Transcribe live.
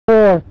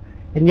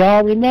And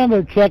y'all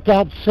remember, check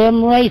out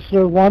Sim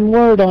Racer, one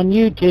word, on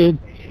YouTube.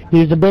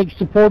 He's a big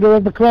supporter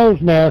of the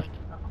Crow's Nest.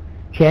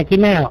 Check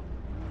him out.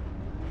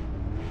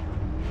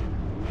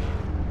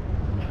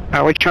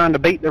 Are we trying to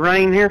beat the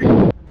rain here?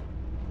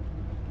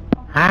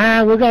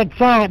 We're going to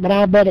try it, but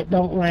I'll bet it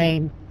don't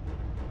rain.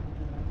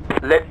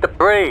 Let the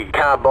breed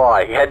car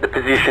by. He had the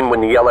position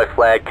when the yellow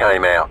flag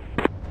came out.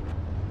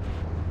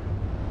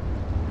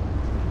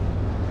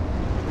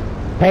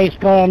 Pace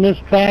car on this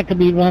track will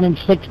be running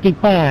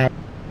 65.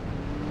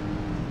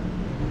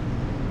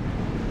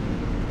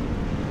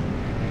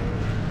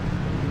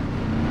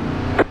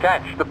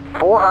 Catch the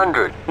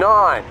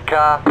 409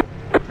 car.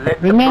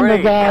 Let Remember,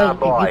 the guys,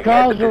 car if you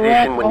cause a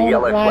wreck on it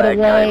right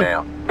away,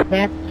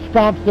 that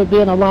stops there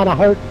being a lot of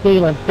hurt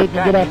feelings. People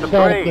get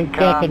upset if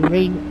they're checking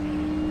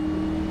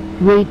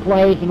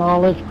replays and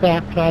all this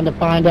crap trying to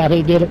find out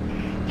who did it.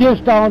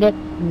 Just own it,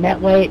 and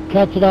that way it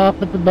cuts it off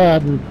at the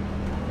bud, and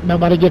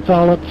nobody gets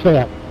all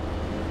upset.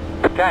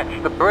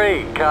 Catch the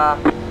breed car.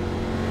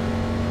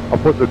 I'll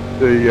put the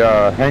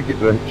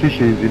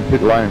tissues in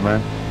pit lane,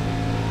 man.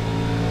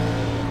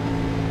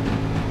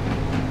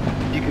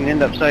 You can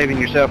end up saving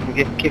yourself from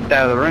getting kicked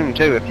out of the room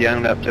too if you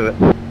own up to it.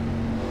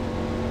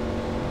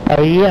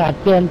 Oh yeah,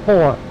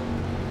 10-4.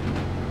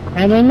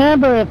 And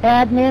remember, if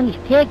admins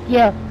kick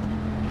you,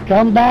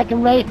 come back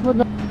and race with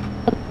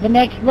the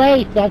next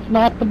race. That's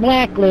not the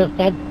blacklist.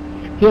 That's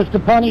just a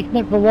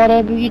punishment for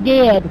whatever you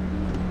did.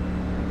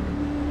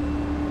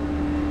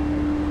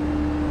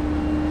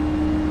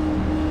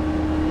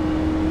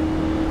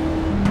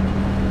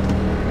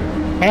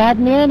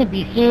 Admin, if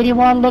you see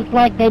anyone looks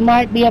like they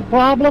might be a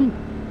problem,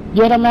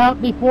 get them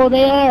out before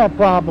they are a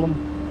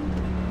problem.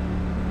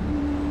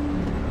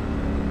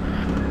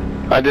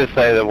 I just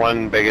say the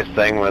one biggest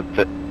thing with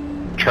a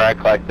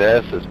track like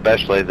this,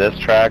 especially this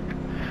track,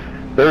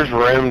 there's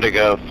room to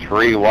go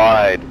 3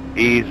 wide,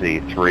 easy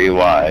 3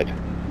 wide.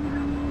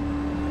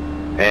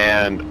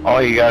 And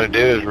all you got to do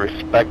is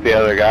respect the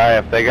other guy.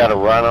 If they got to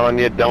run on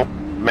you,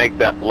 don't make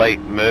that late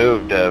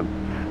move to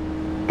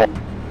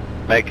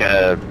make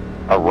a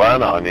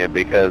run on you,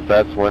 because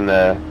that's when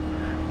the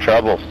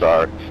trouble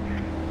starts.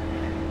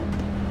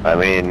 I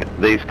mean,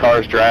 these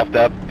cars draft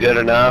up good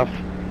enough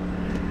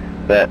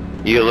that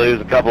you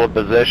lose a couple of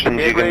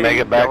positions, you can make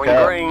it back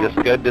up. Just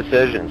good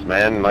decisions,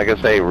 man. Like I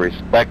say,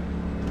 respect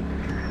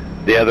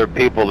the other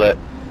people that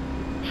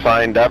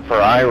signed up for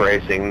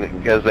iRacing,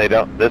 because they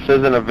don't. This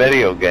isn't a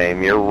video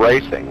game. You're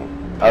racing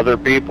other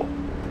people.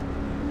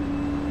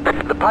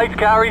 The pace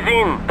car is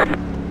in.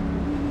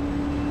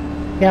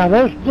 Yeah,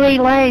 those 3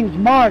 lanes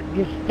marked.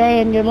 Just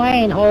stay in your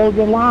lane, hold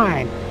your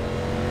line.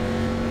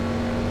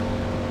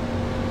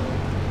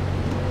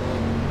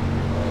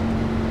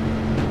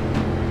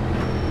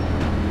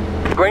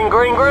 Green,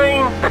 green,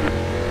 green.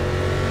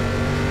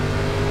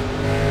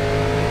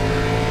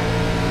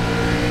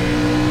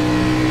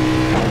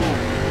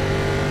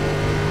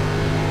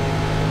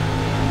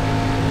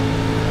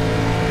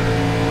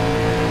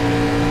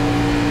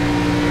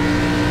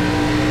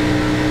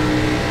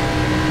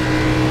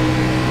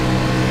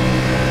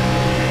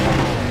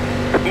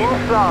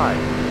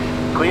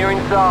 Inside. Clear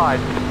inside.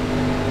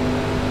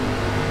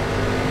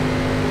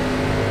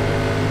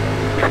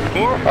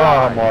 Inside.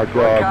 Oh my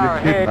God, Car you're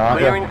kidding, ahead, aren't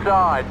clear you?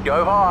 inside.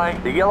 Go high.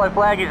 The yellow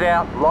flag is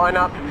out. Line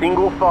up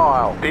single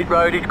file. Pit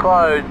road is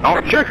closed.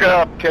 Don't check it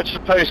up. Catch the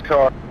pace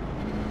car.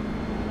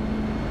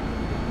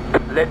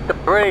 Let the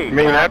breeze. I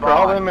mean, after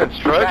all them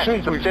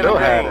instructions, we still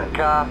had it.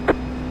 Car.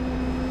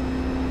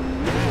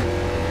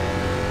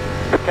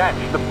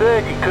 Catch the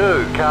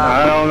 32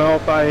 car. I don't know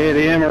if I hit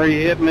him or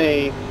he hit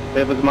me. If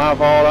it was my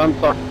fault, I'm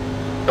sorry.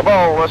 Come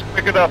on, let's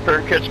pick it up here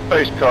and catch the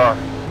pace car.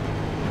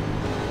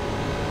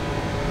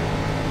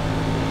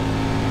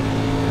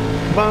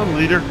 Come on,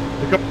 leader.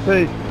 Pick up the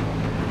pace.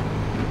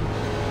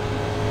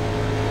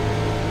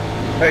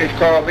 Pace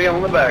car will be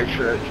on the back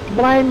stretch.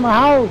 Blame the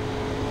host.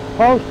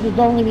 Host is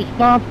only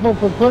responsible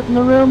for putting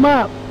the room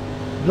up.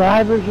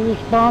 Drivers are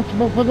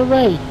responsible for the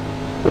race.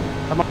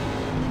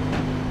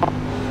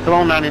 Come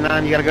on,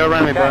 99, you gotta go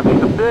around me, bud. Catch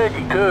the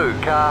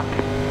 32 car.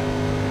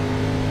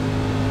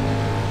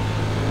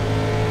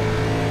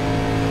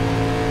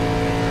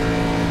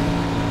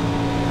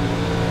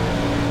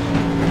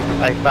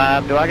 Hey,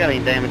 5, do I got any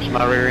damage to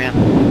my rear end?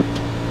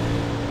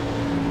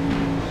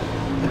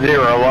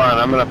 01,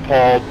 I'm going to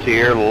pull to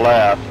your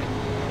left.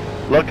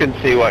 Look and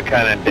see what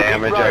kind of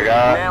damage I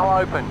got. Now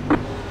open.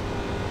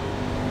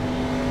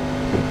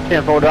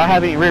 10-4, do I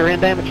have any rear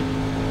end damage?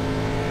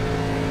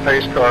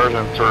 Pace cars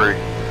in 3.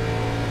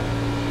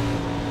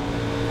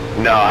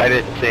 No, I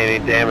didn't see any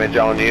damage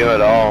on you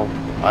at all.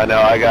 I know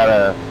I got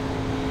a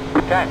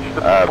Catch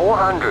the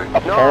 400.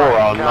 a 4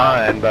 on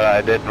mine, but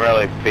I didn't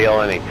really feel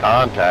any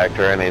contact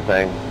or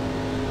anything.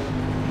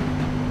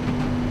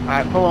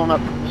 Alright, pull on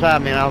up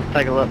beside me and I'll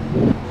take a look.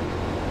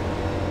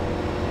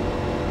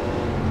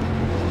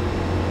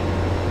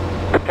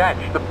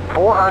 Catch the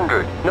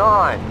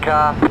 409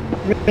 car.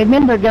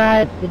 Remember,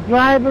 guys, the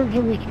drivers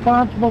are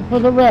responsible for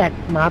the wrecks,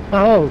 not the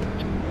host.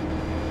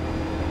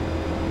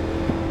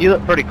 You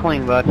look pretty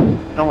clean, bud.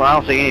 I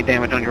don't see any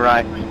damage on your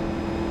right.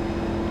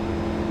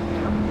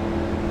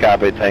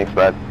 Copy, thanks,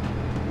 bud.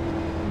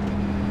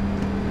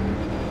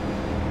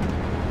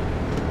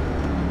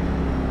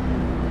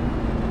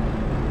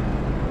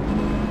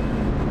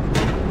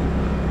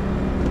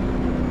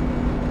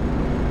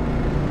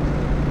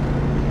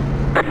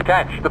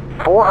 Catch the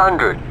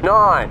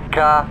 409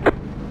 car.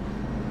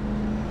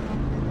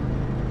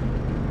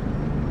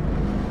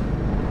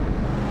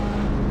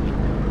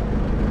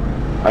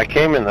 I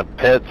came in the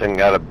pits and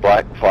got a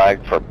black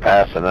flag for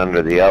passing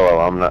under the yellow.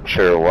 I'm not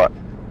sure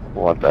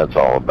what that's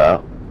all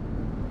about.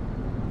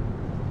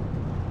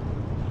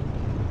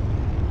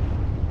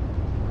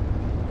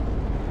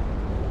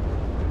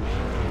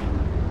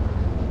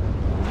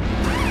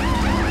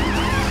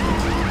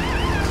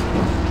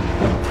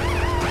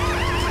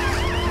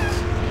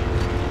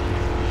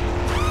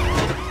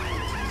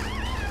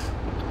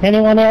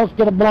 Anyone else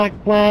get a black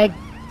flag?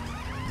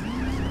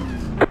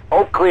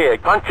 All clear,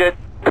 punch it.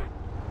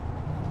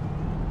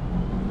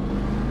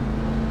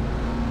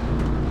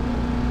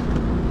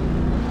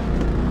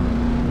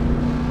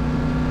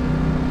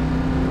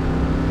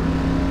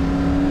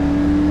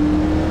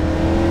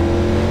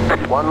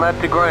 One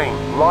lap to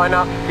green. Line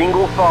up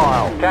single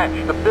file.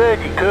 Catch the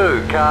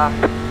 32 car.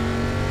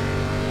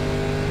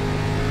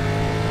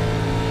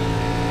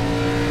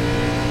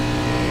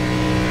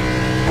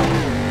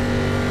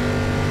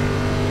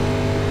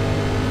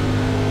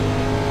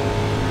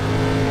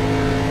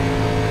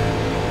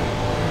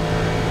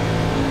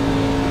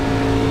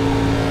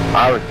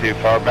 I was too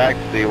far back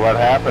to see what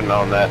happened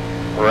on that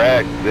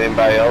wreck. Does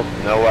anybody else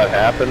know what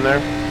happened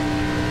there?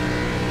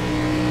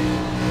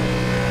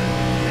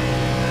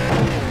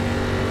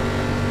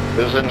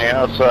 It was in the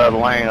outside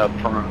lane up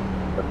front.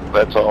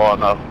 That's all I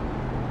know.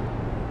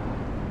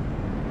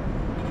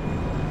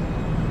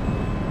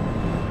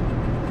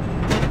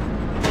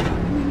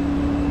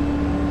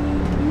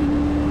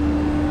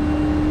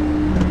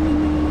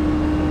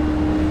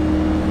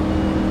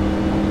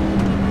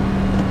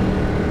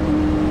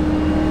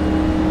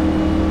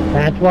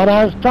 That's what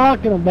I was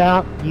talking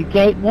about. You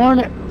can't win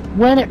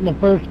it in the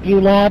first few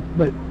laps,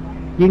 but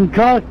you can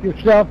cost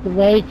yourself the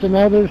race and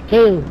others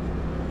too.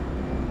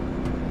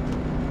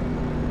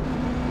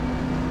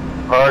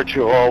 Alright,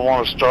 you all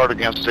want to start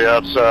against the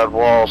outside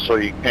wall so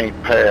you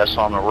can't pass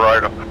on the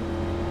right of it.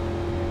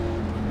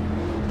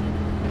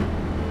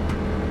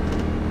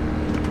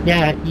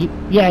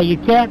 Yeah, you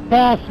can't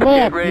pass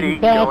left, ready, you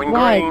can pass going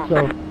right,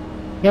 green.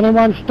 so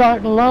anyone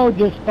starting low,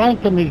 just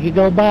thank them as you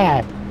go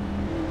by.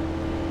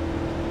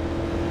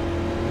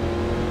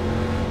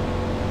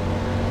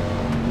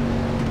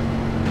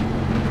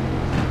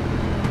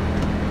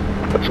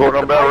 That's what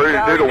I'm about ready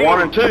to do to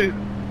 1 and 2.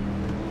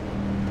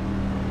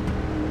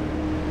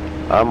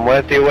 I'm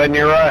with you when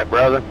you're right,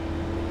 brother.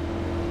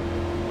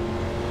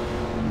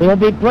 We'll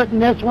be putting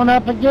this one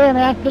up again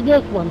after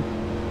this one.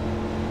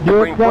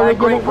 Do Green it so we flag, get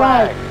green it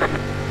right. flag.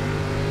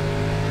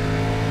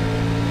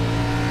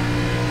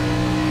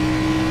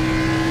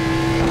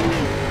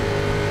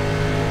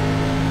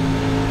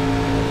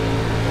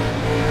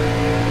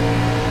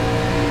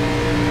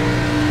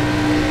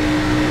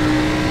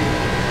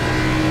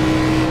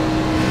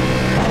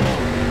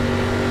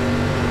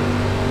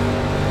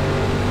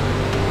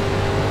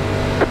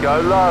 Go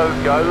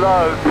low, go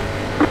low,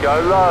 go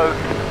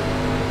low.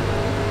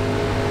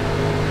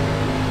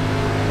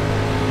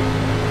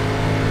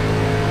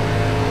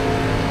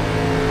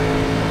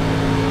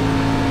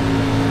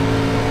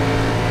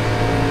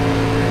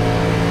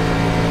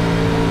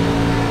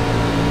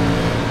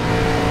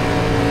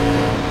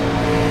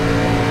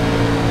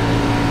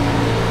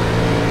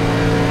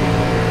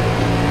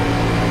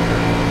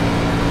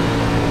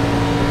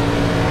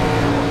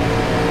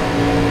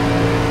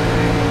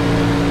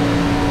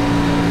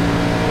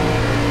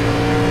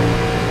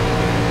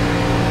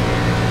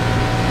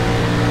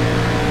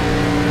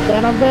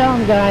 Settle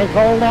down, guys.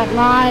 Hold that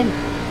line.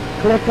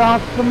 Click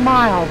off some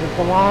miles. It's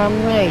a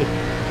long race.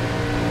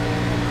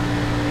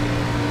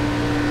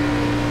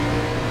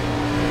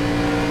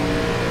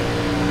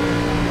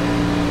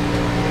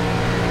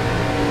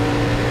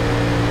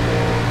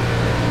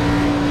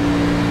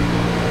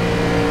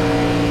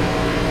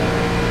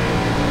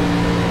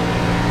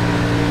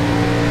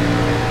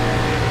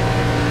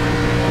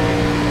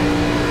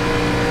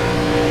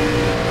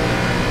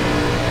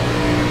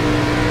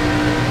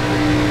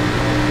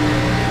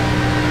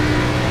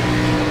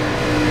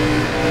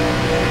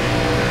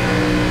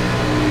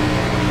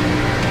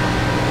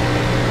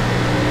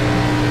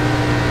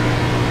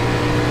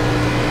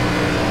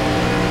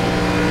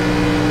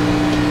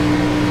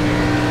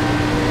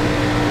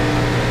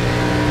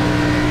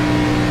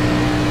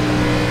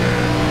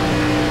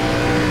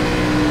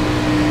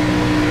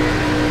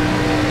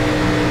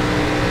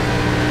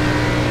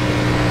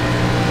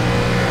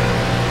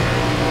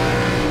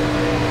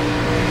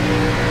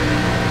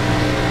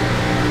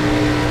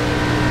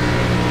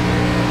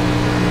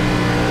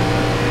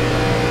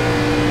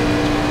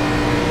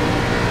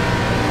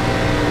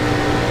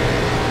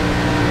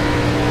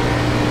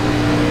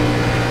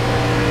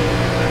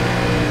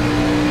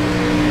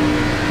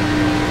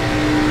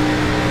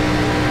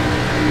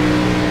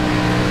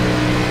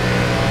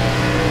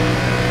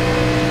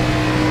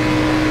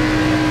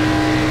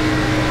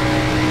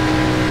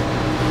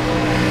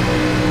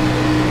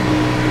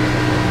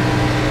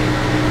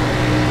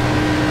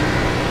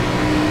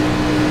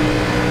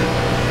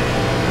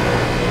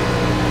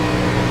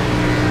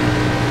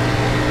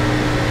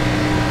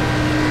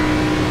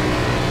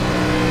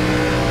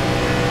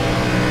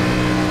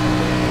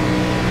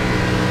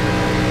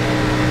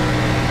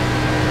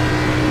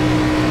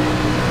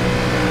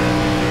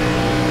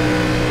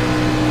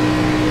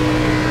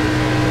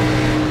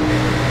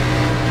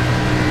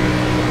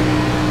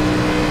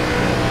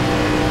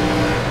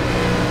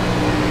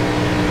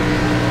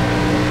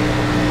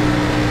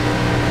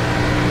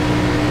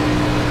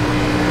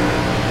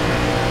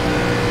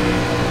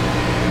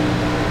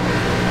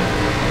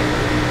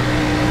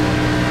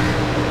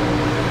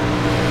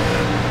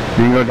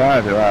 You gonna die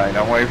tonight.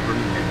 Don't wait for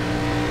me.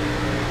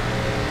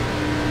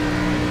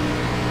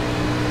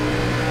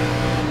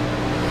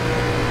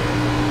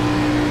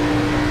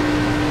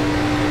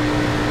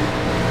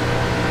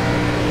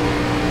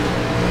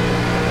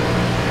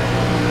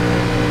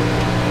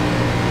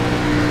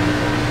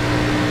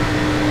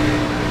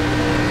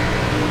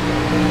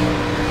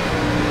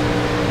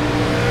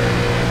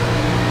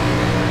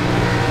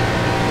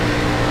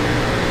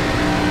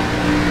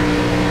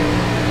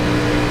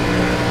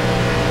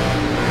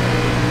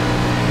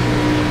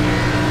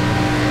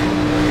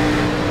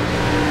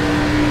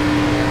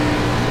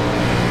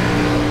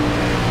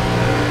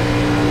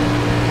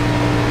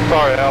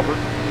 Sorry, Albert.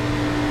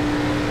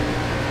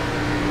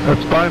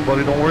 That's fine,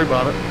 buddy. Don't worry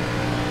about it.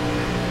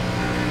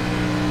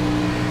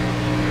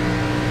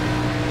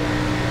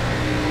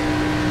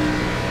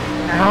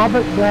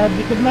 Albert, glad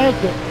you could make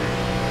it.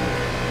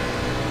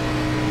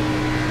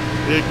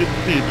 Yeah, good to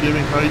see you, Jimmy.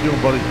 How you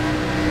doing, buddy?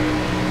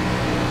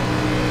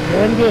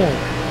 Doing good.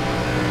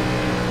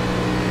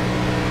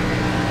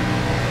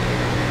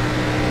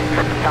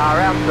 Car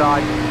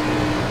outside.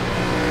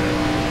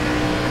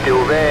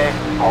 Still there.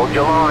 Hold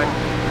your line.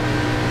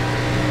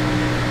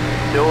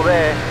 Still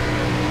there.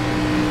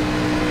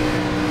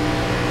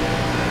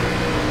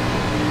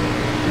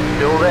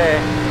 Still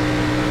there.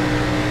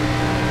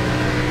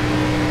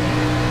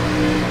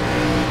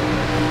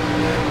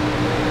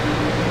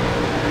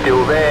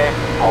 Still there.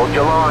 Hold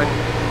your line.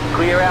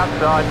 Clear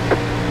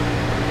outside.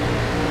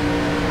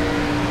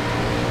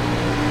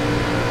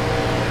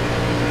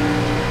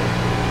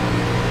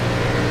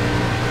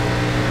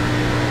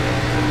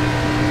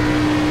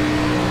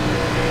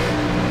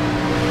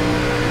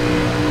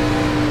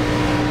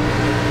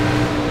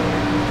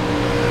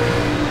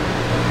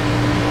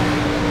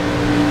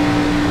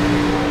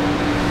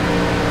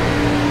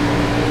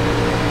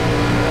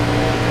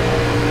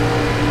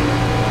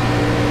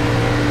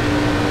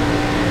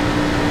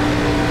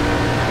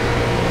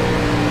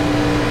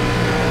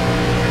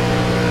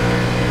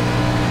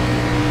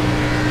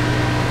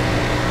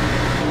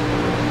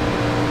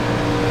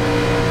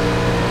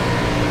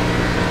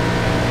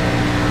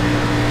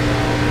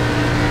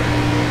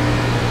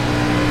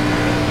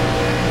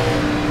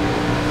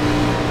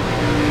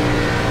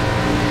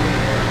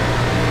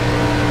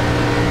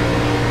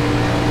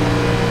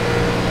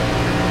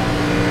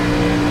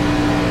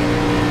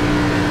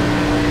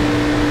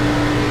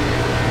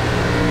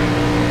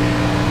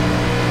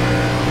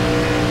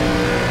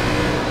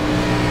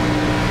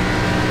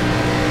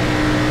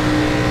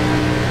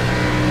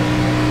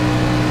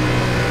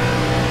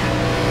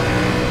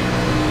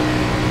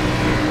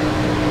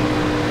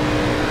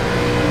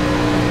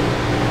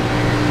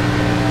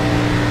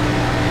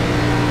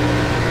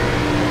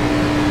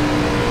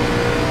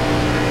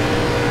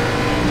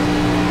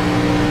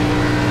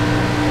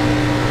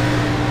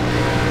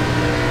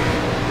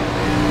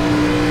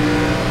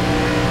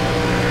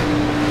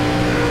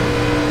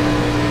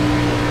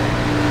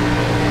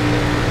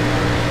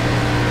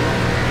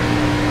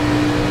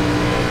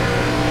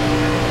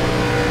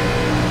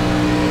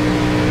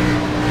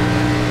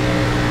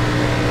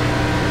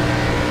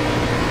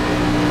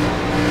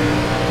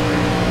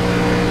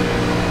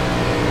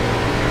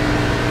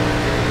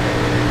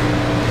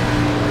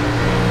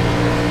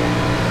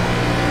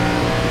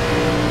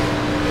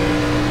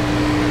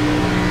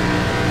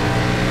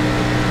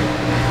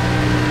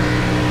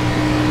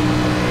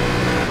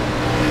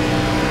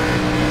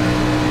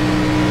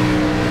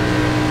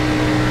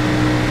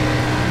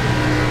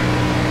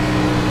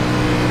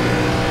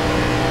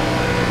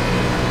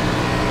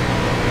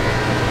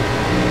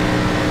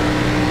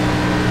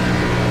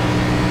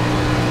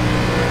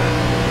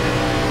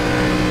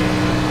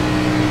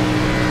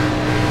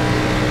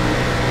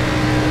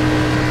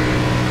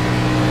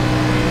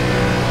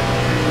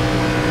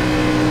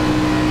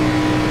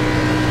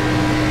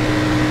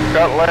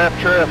 Got left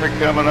traffic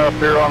coming up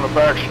here on the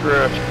back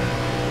stretch.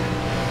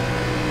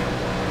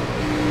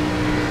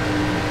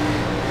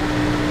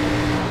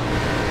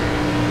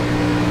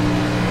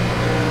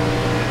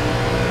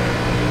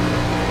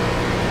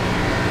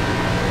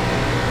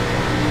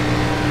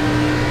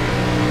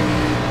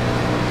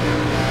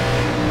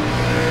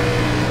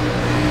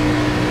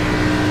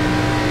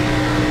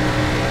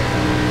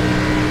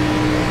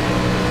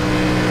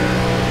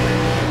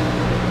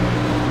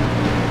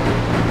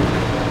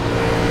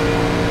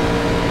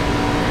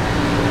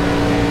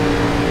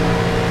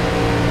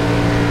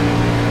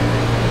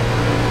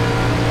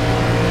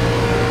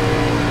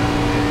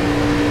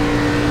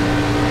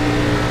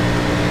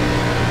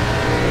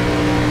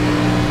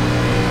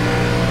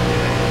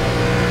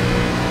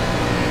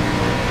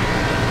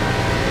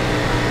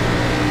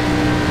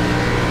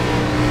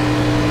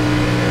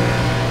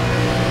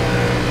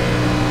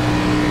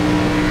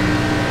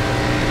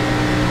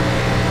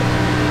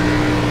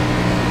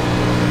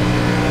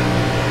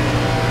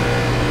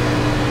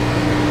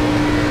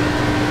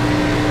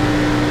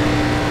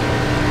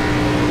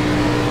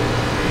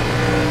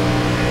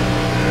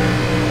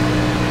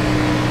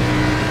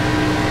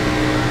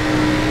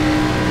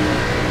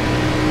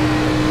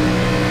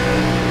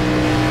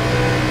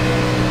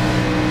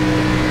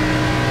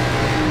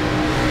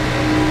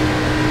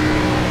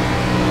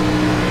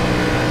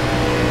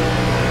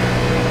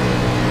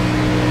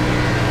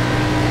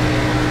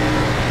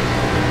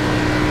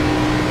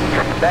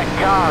 That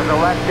car's a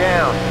lap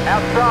down.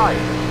 Outside.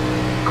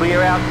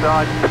 Clear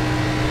outside.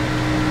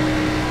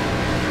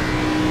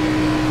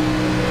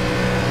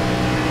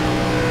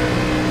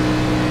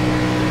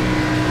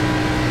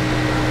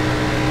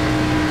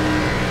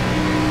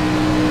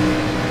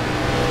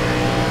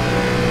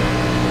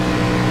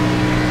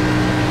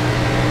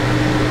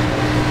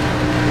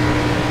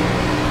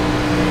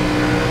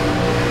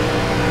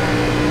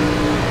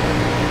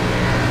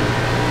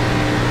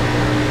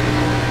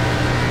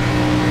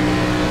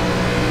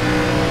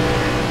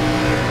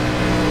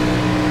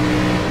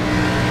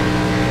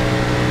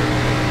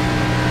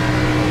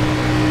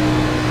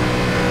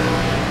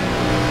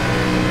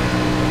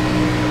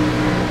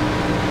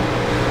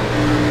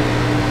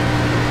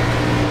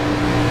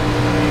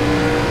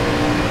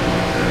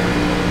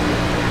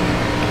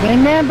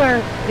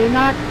 Remember, do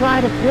not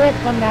try to pit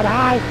from that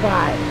high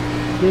side.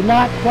 Do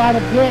not try to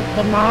pit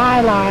from the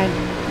high line.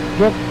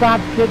 Pit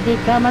stop should be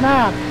coming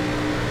up.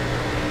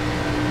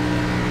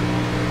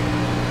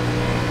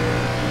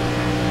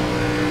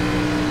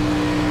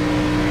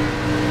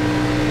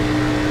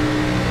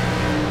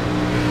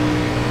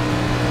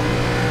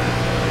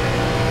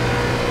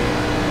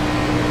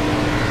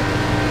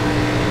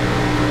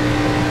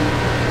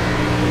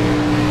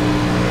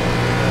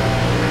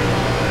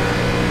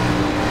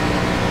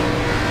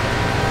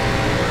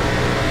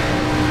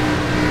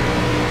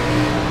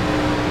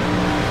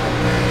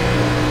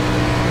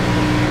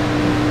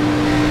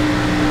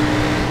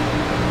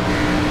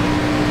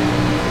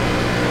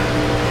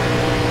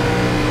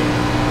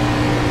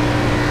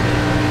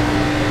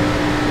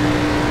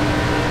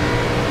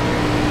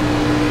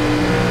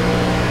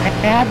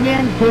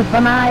 Admin, keep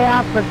an eye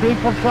out for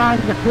people trying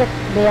to pit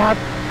the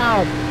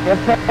outside.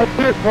 If they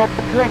do, pull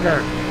the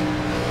trigger.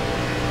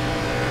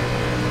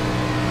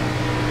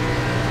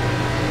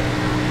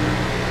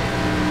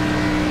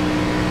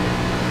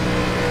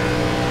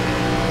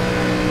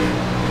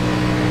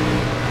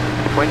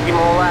 Twenty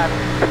more laps.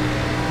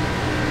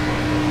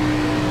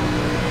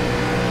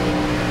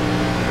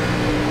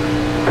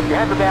 You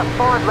have about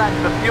 5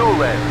 laps of fuel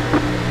left.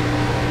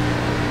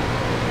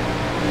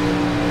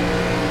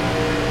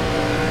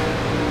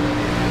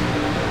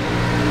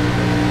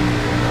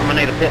 I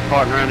need a pit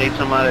partner. I need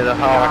somebody to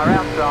Car haul.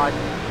 outside.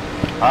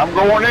 I'm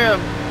going in.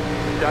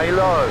 Stay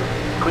low.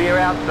 Clear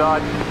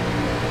outside.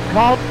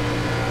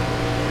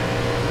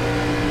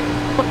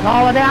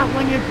 Call it out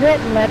when you're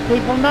pitting. Let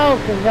people know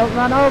so they don't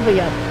run over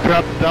you.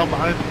 Trap down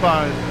behind the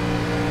 5.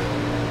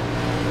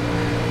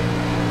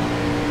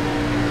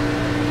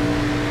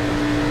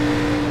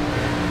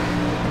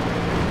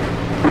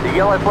 The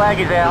yellow flag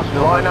is out.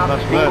 Line up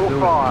single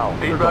file.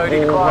 Pit road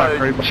is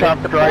closed.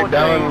 Chopped right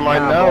down in my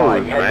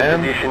nose, man.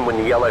 Position when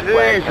the yellow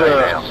flag came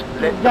out.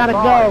 Let You gotta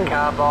the go.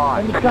 car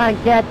by. Let me try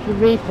and catch the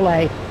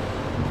replay.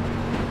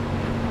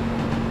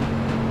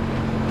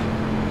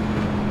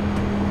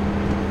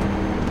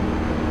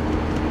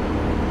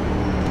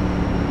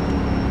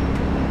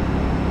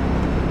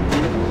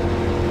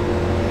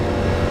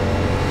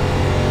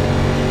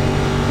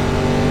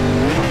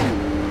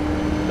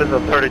 This is a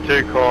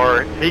 32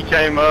 car. He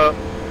came up.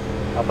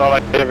 I thought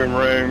I'd give him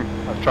room.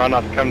 I was trying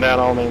not to come down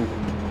on him.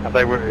 I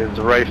think it was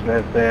a racing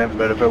incident,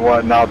 but if it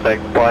wasn't, I'll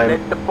take the blame.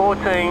 Let the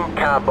 14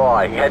 car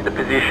by. He had the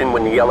position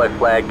when the yellow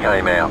flag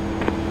came out.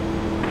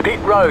 Pit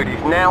road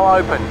is now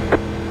open.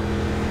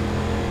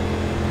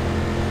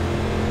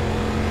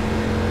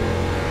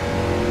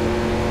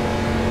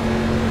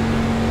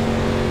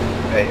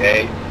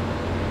 Hey.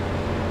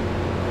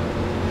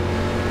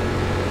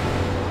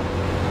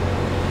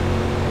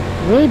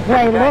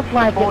 Replay looked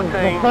like it was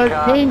the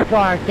 13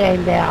 car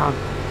came down.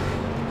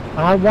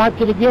 I'll watch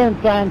it again,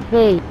 try and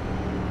see.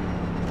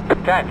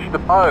 Catch the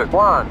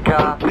 01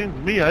 car. It seems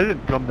to me I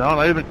didn't come down.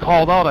 I even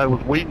called out. I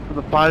was waiting for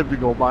the 5 to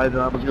go by, then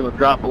I was going to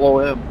drop below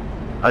him.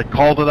 I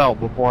called it out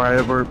before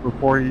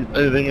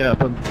anything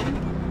happened.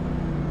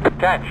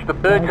 Catch the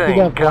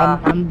 13 car.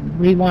 I'm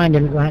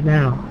rewinding it right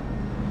now.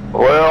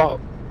 Well,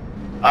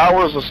 I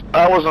was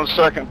in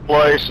second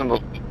place, and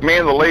me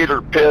and the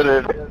leader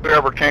pitted.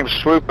 Whoever came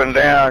swooping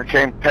down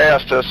came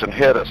past us and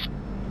hit us.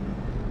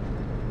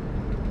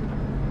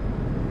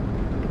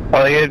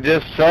 Well, you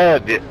just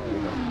said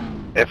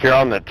if you're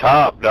on the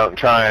top, don't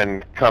try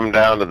and come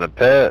down to the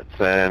pits,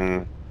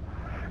 and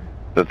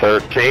the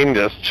 13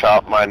 just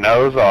chopped my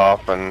nose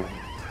off, and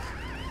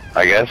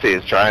I guess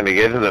he's trying to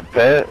get to the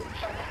pits.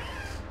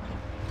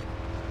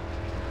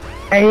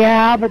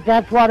 Yeah, but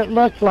that's what it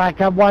looks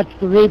like. I've watched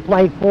the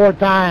replay 4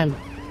 times.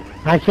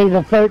 I see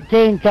the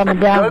 13 coming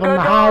down from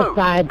the high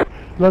side.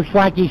 Looks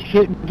like he's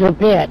shooting to the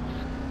pits.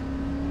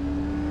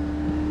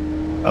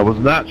 I was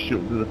not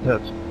shooting to the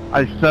pits.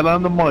 I said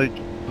on the mic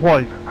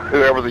twice.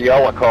 Whoever the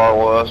yellow car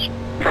was.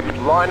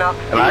 Line up.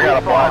 And I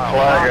got a black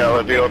flag out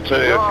of the deal too.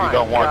 If you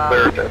don't want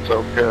there, that's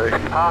okay.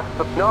 Past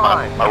the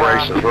 9. My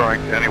race is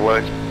ranked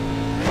anyways.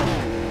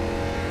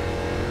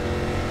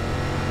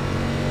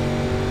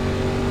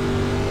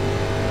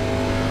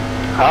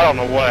 I don't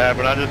know what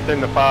happened. I just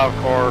seen the 5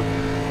 car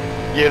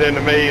get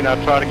into me, and I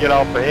tried to get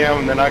off of him,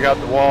 and then I got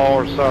the wall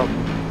or something.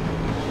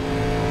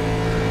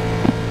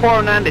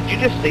 409, did you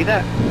just see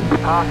that?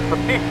 Past the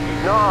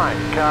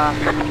 59 car.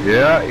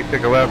 Yeah, he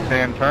took a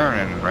left-hand turn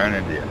and ran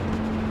into you.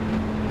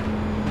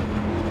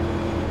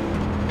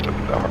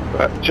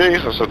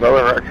 Jesus,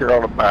 another wreck here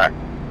on the back.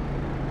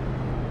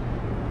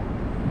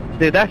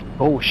 Dude, that's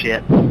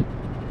bullshit.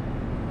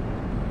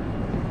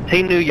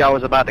 He knew y'all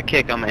was about to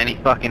kick him and he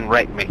fucking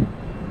wrecked me.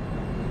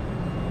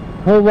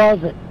 Who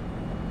was it?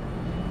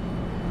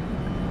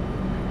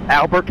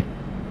 Albert?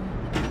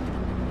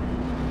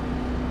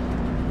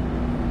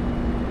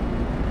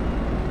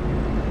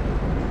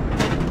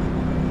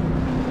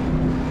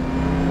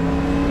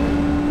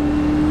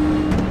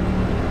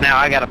 Now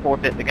I gotta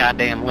forfeit the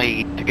goddamn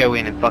lead to go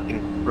in and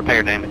fucking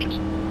repair damages.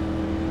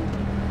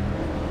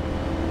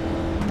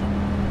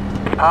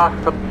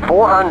 Past the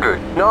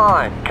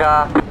 409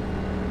 car.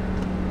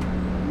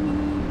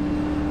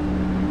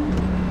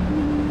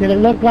 Did it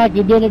look like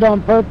you did it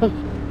on purpose?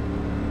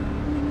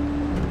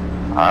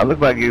 It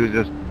looked like he was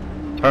just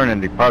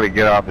turning to probably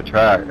get off the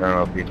track. I don't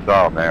know if he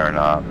saw him there or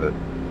not, but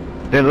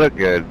it didn't look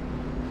good.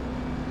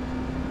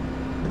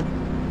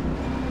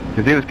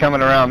 Because he was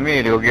coming around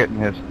me to go get in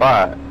his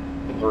spot.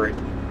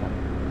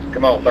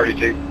 Come on,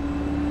 32.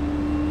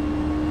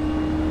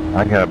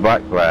 I got a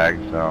black flag,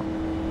 so.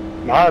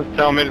 Mine's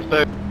telling me to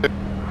stay.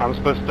 I'm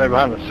supposed to stay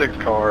behind the 6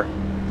 car.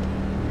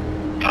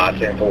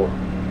 10-4.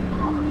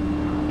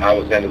 I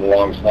was into the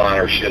longest line,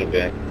 or should have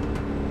been.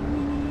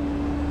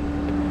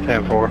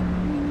 10-4.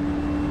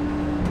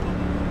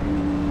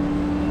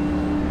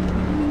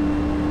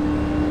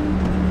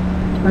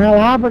 Well,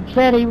 Albert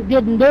said he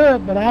didn't do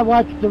it, but I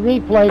watched the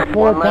replay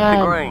 4 One left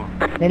to times. green.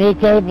 And he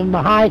came from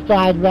the high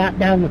side right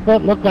down the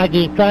foot. Looked like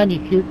he was trying to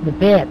shoot in the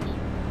pits.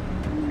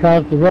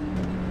 Because the road.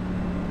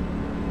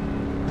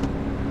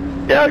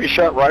 Yeah, you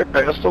shot right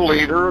past the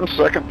leader and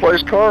second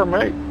place car,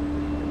 mate.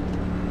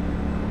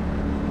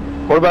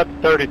 What about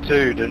the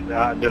 32? Did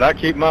I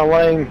keep my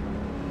lane?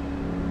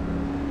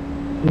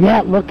 Yeah,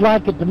 it looked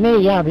like it to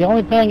me, yeah. The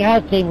only thing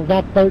I seen was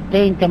that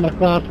 13 coming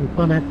across in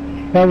front of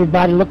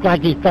everybody. Looked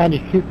like he's trying to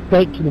shoot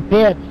straight to the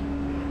pits.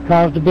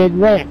 Caused a big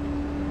wreck.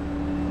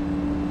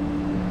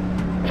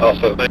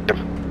 Also,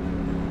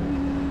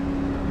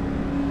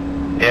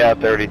 Yeah,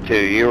 32,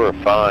 you were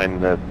fine.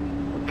 The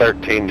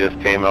 13 just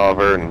came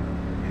over and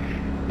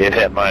it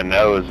hit my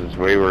nose as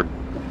we were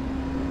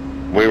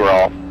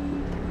off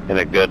in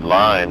a good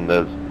line.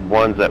 The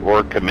ones that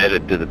were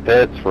committed to the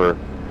pits were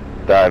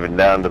diving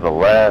down to the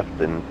left,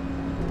 and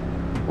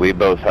we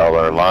both held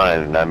our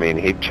line. And I mean,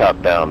 he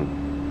chopped down.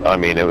 I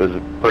mean, it was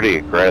a pretty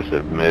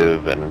aggressive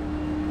move, and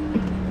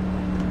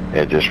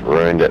it just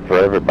ruined it for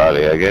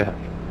everybody, I guess.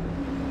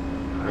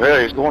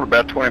 Yeah, he's going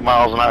about 20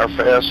 miles an hour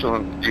faster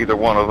than either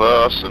one of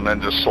us, and then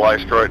just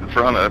sliced right in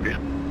front of you.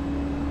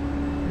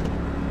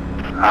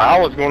 I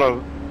was going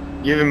to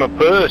give him a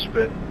push,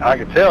 but I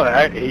could tell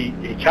he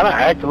kind of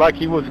acted like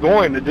he was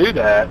going to do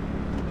that.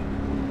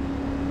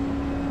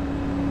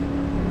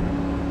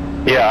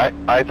 Yeah,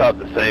 I thought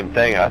the same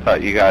thing. I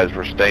thought you guys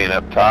were staying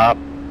up top,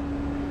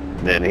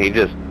 and then he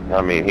just,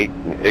 I mean,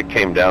 it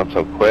came down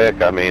so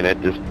quick. I mean,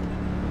 it just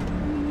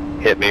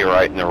hit me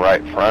right in the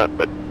right front,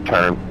 but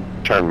turned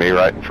me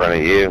right in front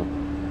of you.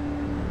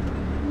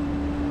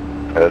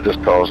 It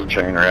just caused a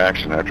chain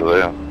reaction after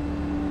that.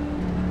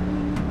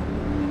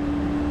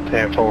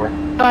 10-4.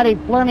 Everybody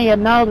plenty of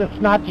notice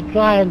not to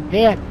try and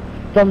pit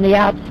from the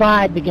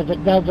outside because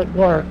it doesn't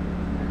work.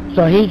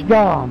 So he's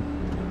gone.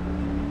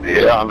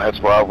 Yeah, and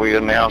that's why we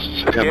announced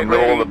in the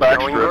middle of the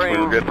backstretch we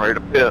were getting ready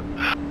to pit.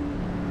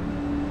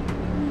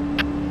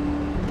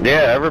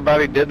 Yeah,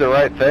 everybody did the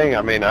right thing.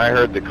 I mean, I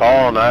heard the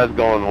call, and I was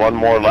going one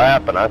more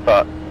lap, and I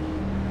thought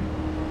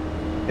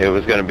it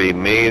was going to be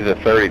me, the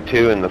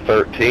 32, and the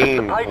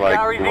 13, like,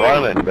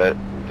 running, but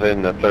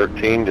then the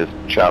 13 just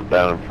chopped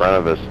down in front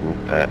of us,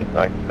 and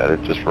like I said,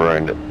 it just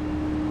ruined it.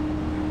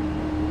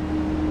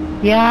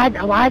 Yeah,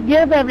 I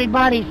give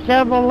everybody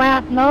several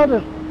lap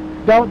notice.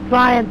 Don't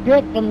try and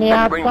pit from the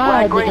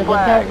outside because it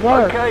don't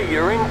work. Okay,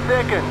 you're in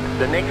second.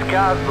 The next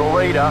car's the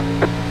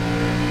leader.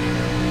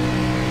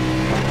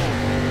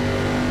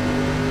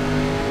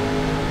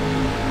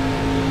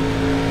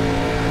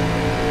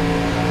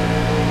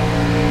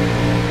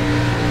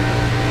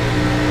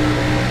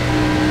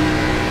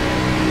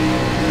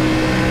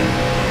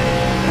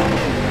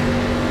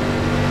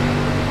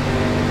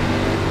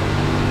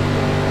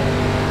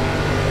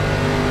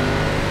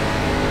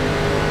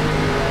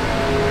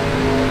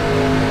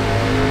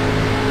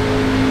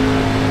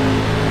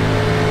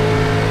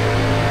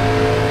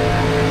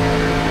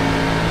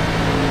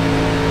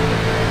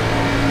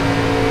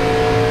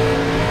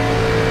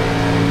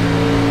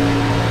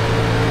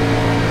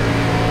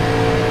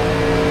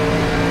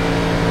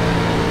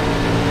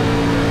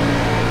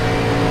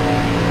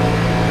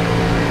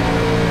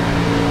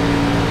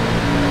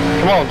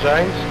 Come on,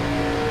 James.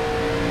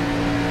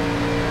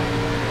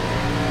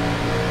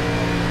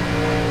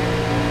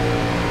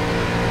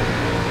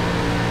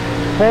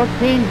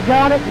 Fourteen's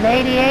got it and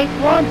 88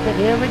 wants it.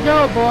 Here we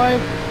go,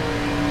 boys.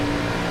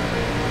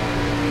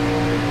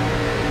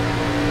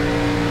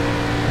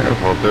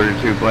 Careful,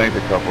 32 blinked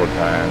a couple of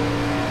times.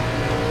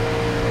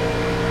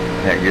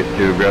 Can't get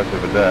too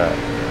aggressive with that.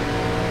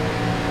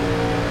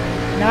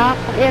 No,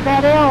 hit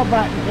that L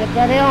button. Hit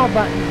that L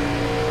button.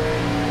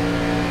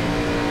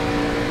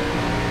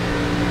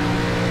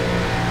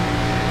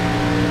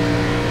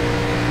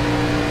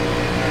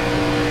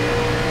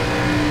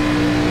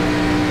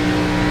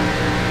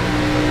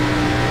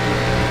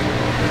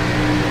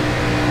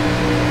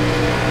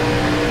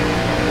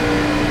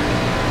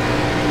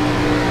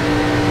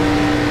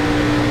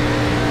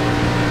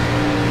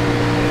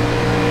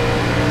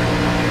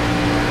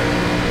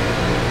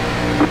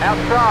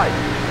 Outside.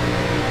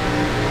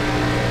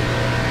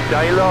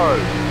 Stay low.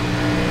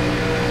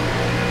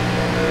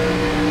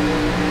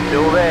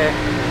 Still there.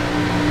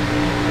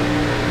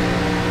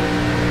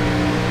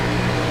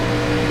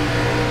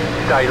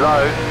 Stay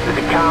low. There's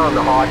a car on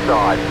the high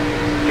side.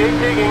 Keep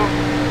digging.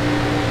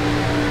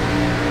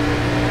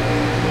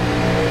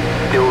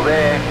 Still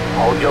there.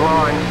 Hold your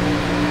line.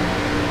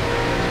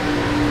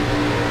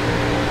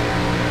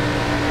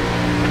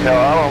 Yeah,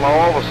 I don't know,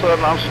 all of a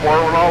sudden I'm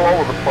swerving all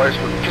over the place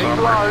with Keep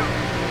something. low.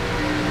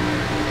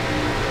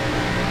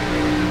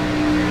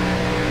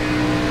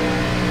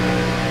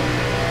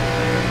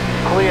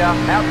 Clear.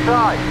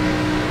 Outside.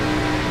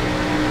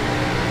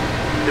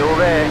 Still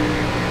there.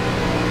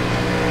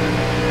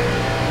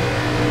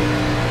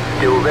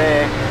 Still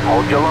there.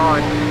 Hold your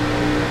line.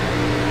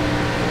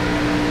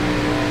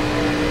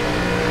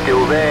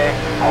 Still there.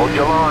 Hold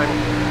your line.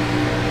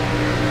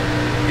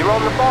 You're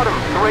on the bottom.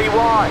 3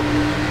 wide.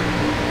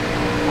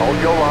 Hold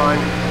your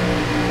line.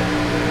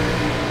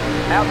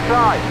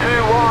 Outside.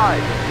 2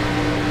 wide.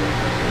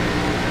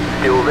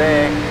 Still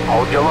there.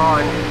 Hold your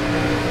line.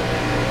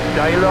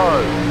 Stay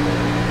low.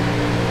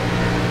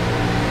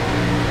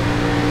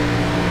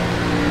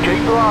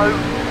 Keep low.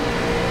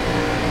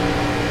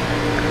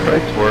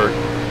 Brakes work.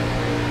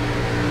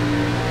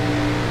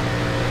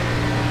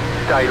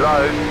 Stay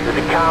low. There's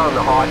a car on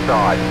the high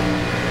side.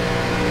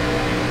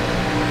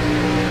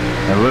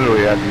 I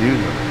literally have to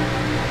use them.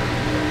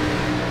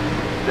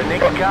 The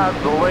next car's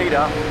the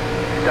leader.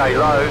 Stay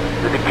low.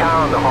 There's a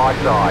car on the high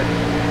side.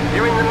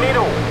 You're in the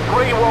middle.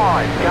 3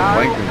 wide. Car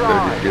Lincoln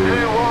inside. said you're 2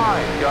 good.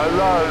 wide. Go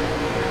low.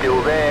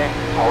 Still there.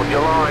 Hold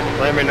your line.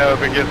 Let me know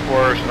if it gets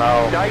worse and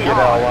I'll Stay get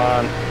out of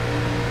high. line.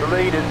 The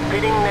leader's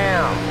pitting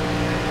now.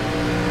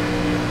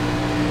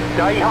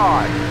 Stay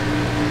high.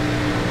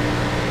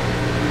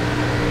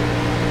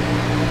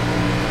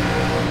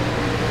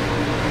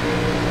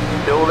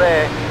 Still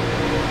there.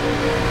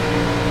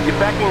 You're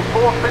back in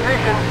 4th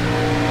position.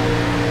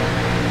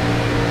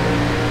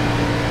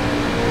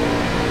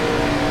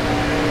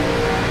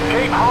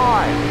 Keep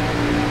high.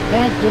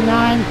 Thank you,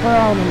 9, for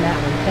owning that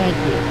one. Thank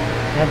you.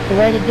 That's the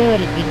way to do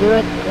it. If you do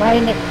it,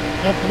 claim it,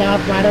 get it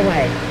out right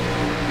away.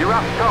 You're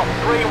up top,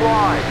 3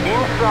 wide.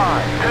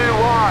 Inside, 2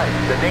 wide.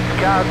 The next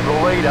car's the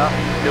leader.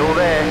 Still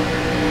there.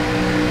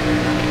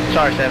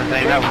 Sorry,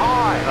 17. That was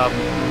a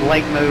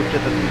late move to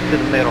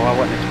the middle. I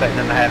wasn't expecting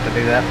them to have to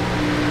do that.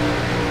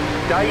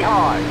 Stay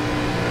high.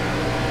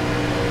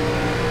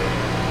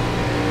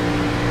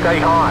 Stay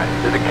high.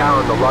 There's a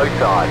car on the low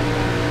side.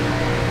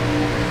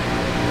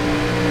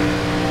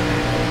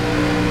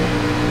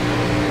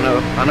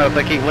 I know if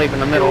they keep leaving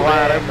the middle Still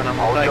wide there. open, I'm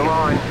Hold going to your take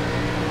line. it.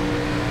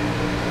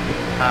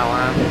 High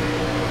line.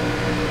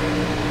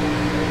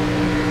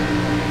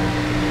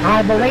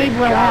 I believe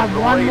we'll have Car's the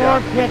one leader.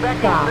 more pit Back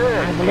in stop.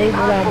 third. I believe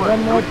we'll have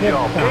one more Good pit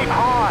job. Keep stop.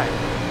 high.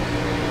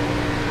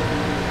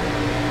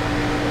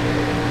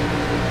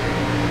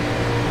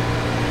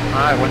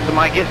 Alright, when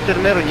somebody gets to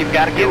the middle, you've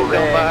got to give Still it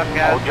to them, there.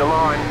 guys. Hold your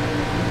line.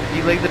 If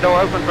you leave the door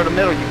open for the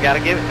middle, you've got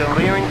to give it to them.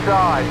 Clear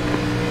inside.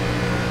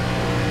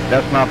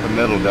 That's not the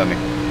middle, dummy.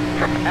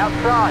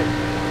 Outside.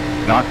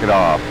 Knock it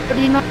off.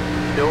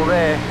 Still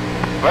there.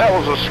 That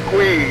was a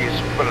squeeze,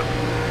 but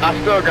I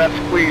still got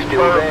squeezed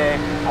Still further. there.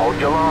 Hold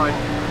your line.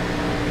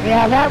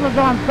 Yeah, that was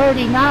on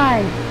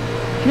 39.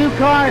 2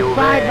 cars Still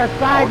side there. by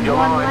side Hold in your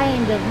one line.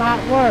 lane does not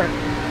work.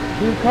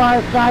 2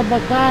 cars side by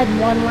side in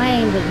one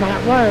lane does not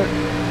work.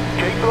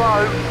 Keep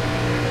low.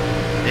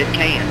 It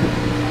can.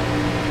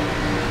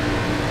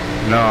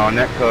 No,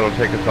 neck code will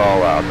take us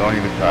all out. Don't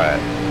even try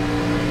it.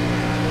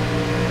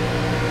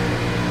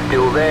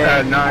 Still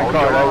there. That 9 Hold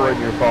car, your that line.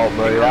 wasn't your fault,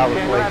 buddy. You've I got was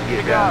 10 late laps to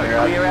get to down go. there.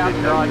 I Clear just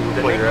didn't know outside. you were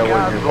The clear. next That wasn't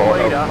car's your the fault.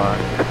 That leader. was mine.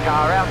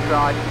 Car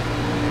outside.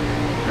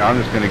 I'm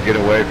just going to get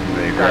away from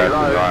the Stay aggressive.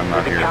 low. I'm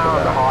not There's here a car for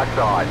on the that. high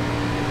side.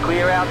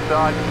 Clear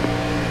outside.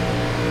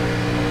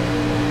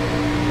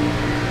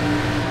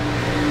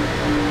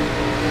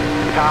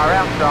 Car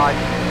outside.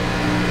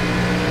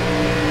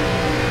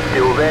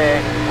 Still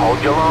there.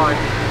 Hold your line.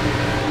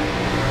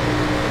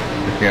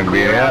 It's going to be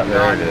Clear out.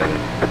 There outside. it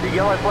is. The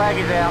yellow flag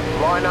is out.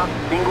 Line up.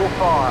 Single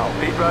file.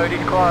 Pit road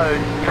is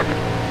closed.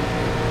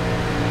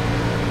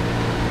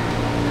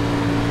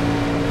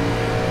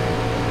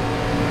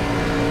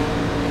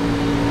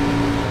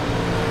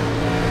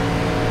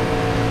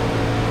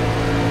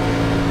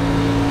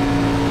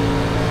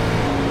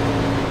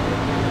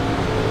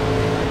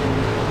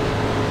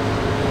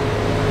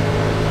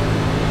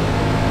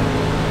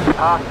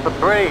 Pass the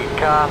 3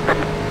 car.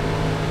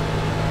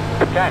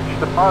 Catch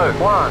the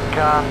 1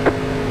 car.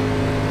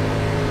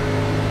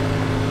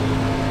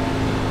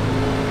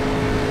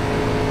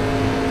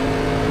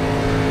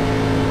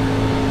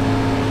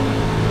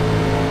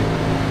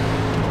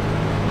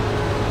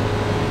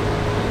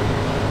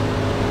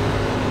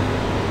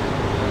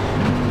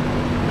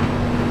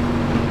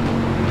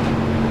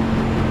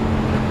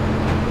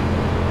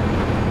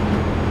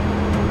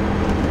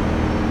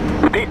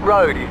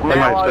 road is They might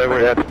now say we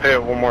open. had to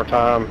pit one more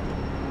time.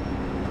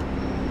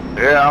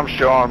 Yeah, I'm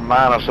showing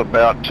minus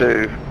about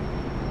 2.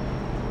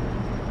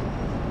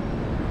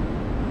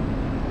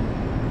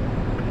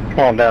 Come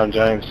on down,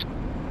 James.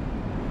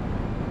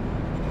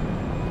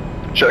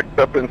 Checked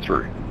up and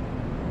through.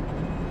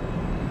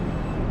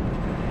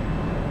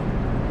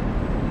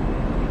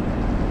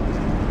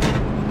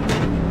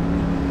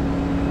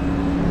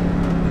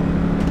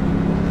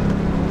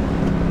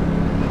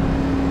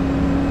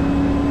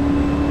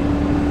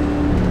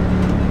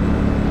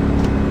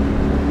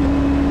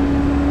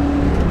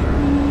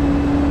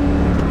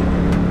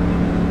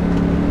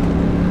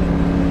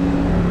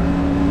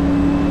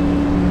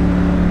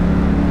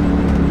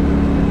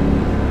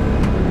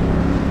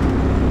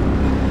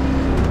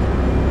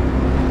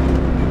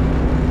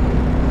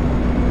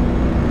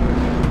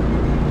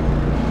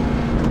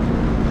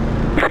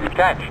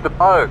 Catch the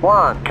boat.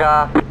 1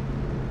 car.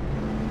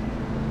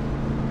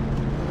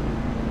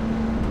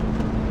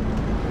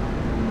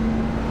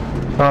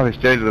 Probably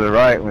stay to the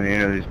right when you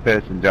enter these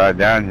pits and drive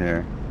down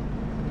here.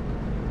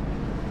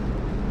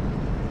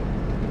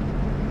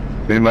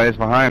 If anybody's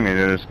behind me,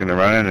 they're just going to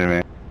run into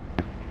me.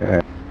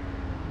 Okay.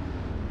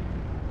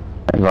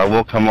 And I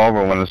will come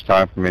over when it's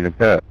time for me to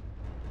pit.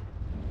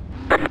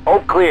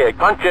 All clear.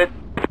 Punch it.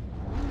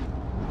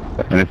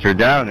 And if you're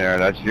down there,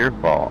 that's your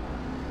fault.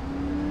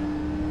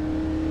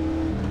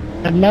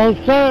 No,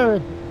 sir.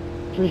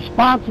 It's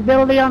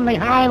responsibility on the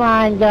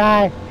Highline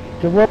guy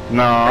to work.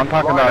 No, I'm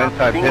talking about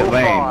inside pit Single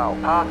lane. file.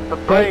 Past the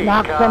They three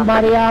knock car.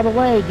 somebody out of the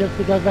way just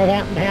because they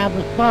happen to have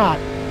the spot.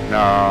 No,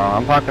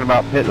 I'm talking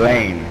about pit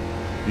lane.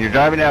 You're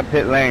driving down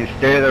pit lane,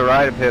 stay to the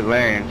right of pit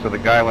lane, so the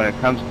guy, when it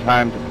comes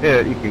time to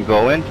pit, he can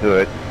go into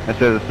it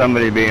instead of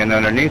somebody being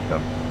underneath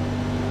him.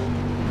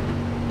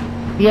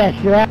 Yes,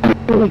 you're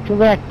absolutely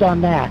correct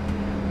on that.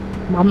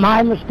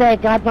 My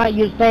mistake. I thought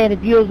you were saying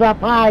if you was up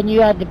high and you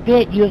had to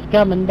pit, you was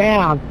coming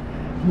down.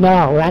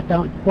 No, that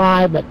don't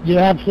fly, but you're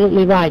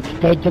absolutely right.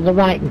 Stay to the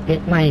right in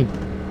pit lane.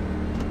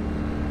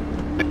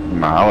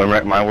 No, I would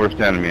wreck my worst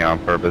enemy on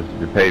purpose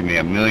if you paid me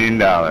 $1 million.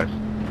 Catch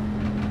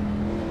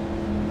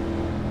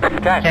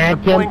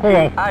And the 10-4.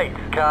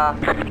 28 car.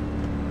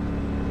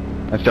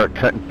 I start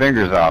cutting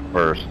fingers off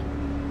first.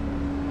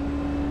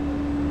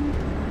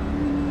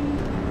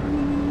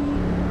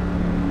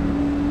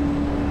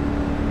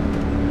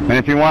 And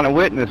if you want to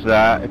witness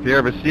that, if you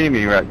ever see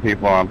me wreck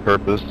people on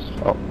purpose,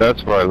 oh,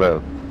 that's where I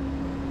live.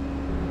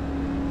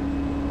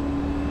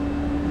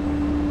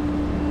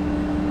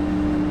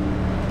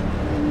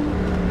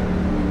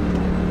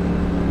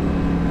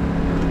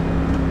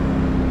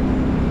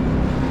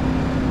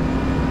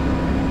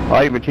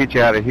 I'll even teach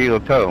you how to heel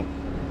toe.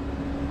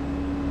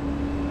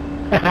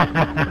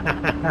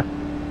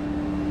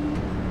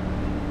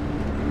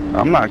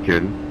 I'm not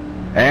kidding.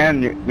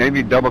 And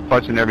maybe double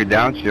clutching every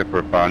downshift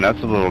for fun. That's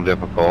a little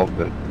difficult,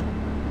 but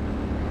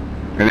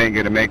it ain't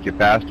gonna make you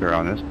faster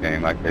on this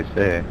game, like they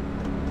say.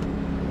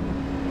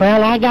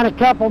 Well, I got a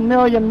couple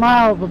million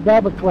miles of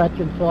double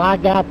clutching, so I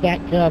got that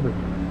covered.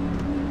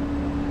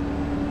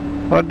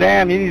 Well,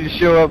 damn, you need to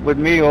show up with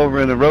me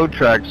over in the road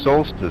track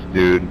Solstice,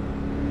 dude.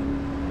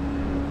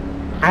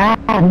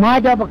 My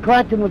double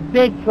clutching was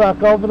big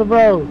truck over the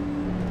road.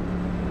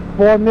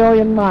 4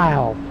 million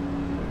miles.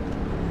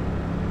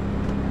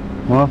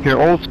 Well, if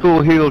you're old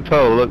school heel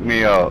toe, look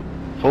me up.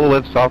 Full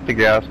lifts off the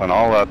gas on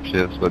all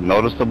upshifts with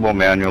noticeable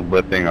manual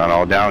blipping on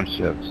all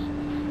downshifts.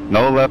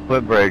 No left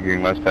foot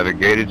braking, must have a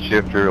gated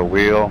shifter, a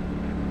wheel,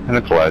 and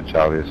a clutch,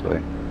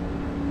 obviously.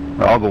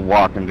 I'll go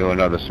walk and do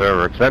another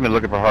server, because I've been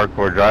looking for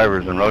hardcore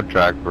drivers in road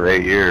track for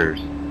 8 years.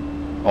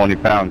 Only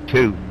found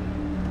 2.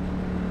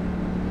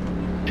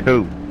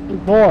 2.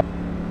 4.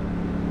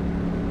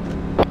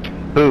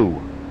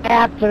 Who?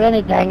 Maps or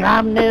anything.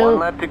 I'm 1 new.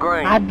 lap to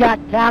green. I've got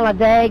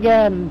Talladega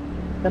and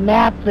the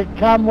maps that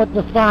come with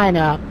the sign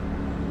up.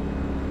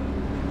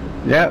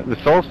 Yeah, the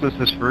Solstice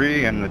is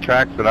free, and the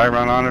tracks that I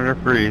run on it are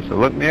free, so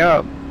look me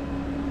up.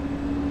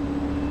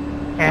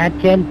 At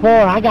 10-4,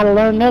 I gotta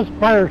learn this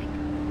first.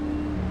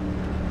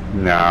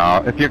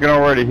 No, if you can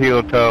already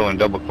heel toe and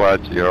double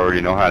clutch, you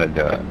already know how to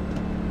do it.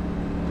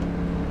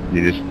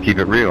 You just keep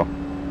it real.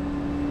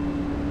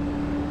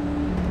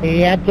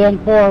 Yeah,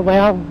 10-4.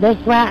 Well, this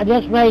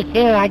race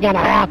here, I got a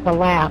half a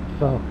lap,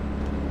 so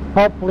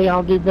hopefully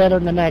I'll do better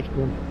in the next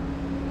one.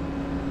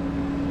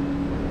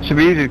 Should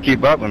be easy to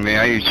keep up with me.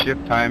 I use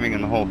shift timing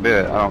and the whole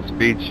bit. I don't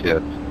speed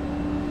shift.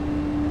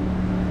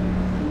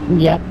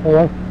 Yep,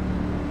 4.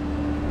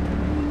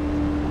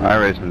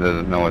 iRacing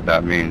doesn't know what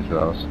that means,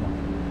 though. So.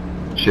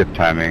 Shift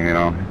timing, you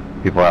know,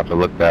 people have to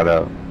look that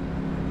up.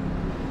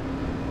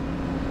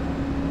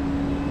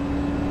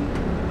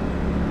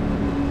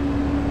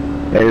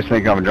 They just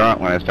think I'm drunk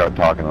when I start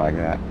talking like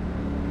that.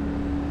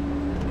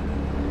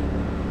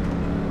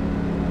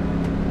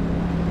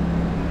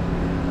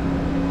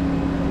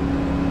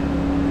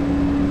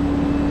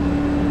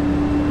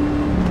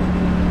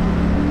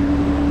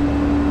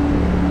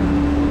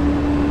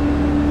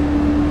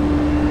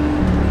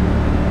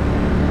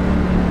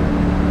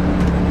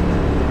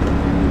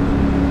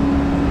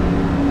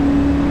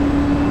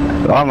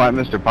 I'm like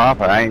Mr.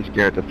 Papa, I ain't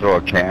scared to throw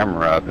a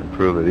camera up and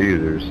prove it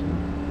either. So.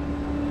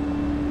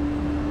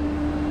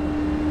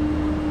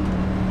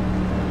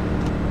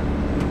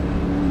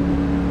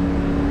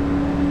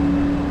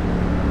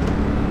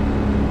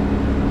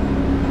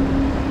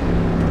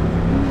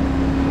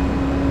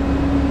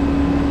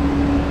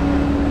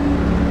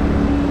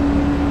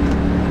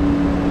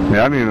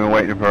 Yeah, I've even been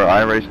waiting for an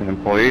iRacing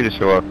employee to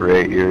show up for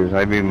 8 years.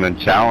 I've even been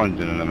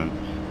challenging them, and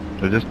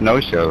they're just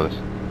no-shows.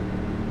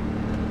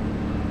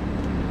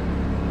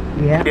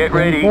 Yeah. Get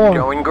ready,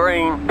 going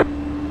green.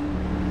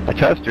 A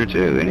tester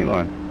too,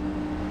 anyone.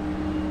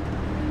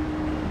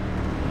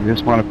 You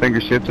just want a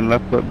finger shift and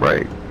left foot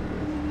brake.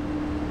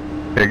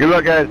 Okay, good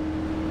luck, guys.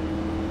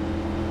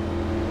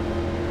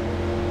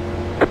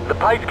 The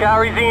pace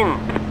car is in.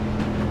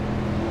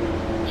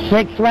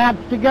 6 laps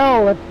to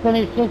go. Let's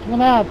finish this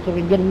one out so we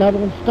can get another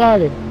one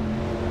started.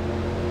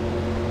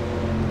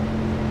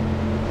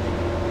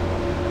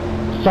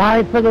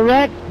 Sorry for the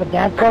wrecks, but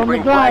that's on the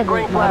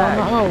driver, not on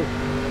the host.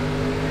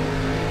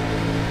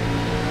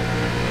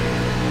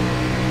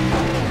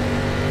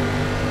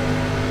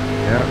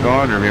 Yeah, go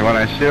under me. When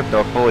I shift,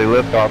 I'll fully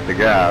lift off the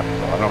gas,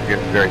 so I don't get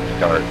a great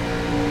start.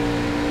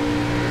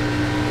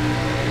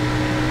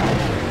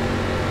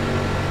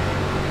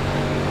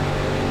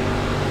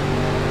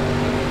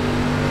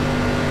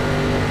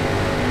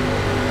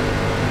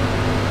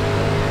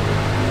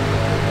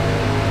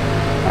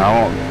 I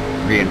won't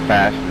be in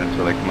fashion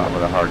until they come up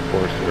with a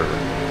hardcore server.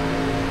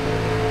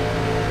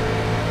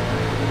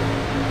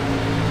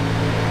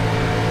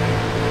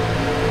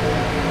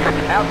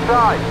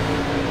 Outside.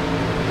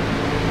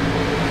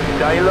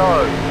 Stay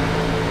low.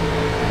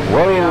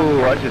 Whoa,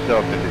 watch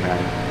yourself, 59.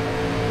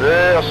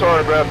 Yeah,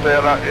 sorry about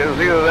that. It was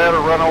either that or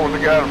run over the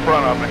guy in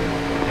front of me.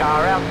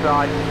 Car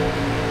outside.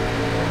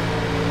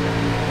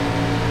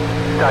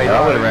 Stay I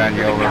low. would have ran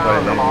you There's over a if car I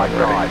on the didn't high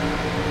already. side.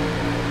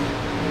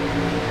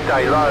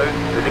 Stay low.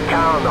 There's a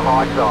car on the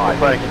high side.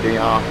 Thank you,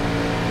 Dion.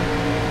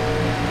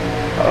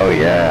 Oh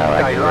yeah, I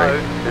like Stay the low.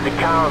 brake. There's a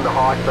car on the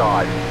high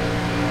side.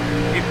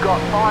 You've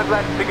got 5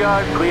 laps to go.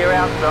 Clear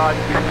outside.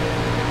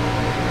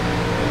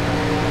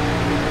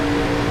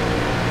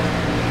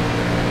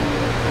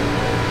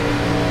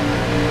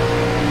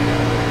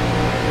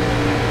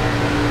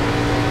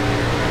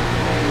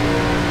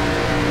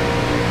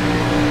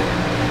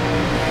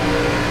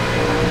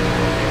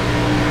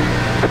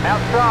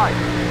 Outside.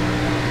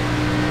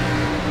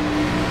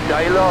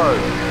 Stay low.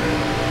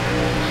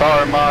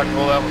 Sorry,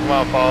 Michael, that was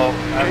my fault.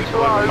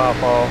 Absolutely my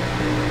fault.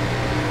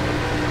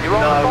 You're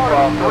on the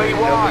bottom, 3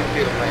 wide.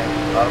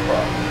 Not a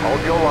problem.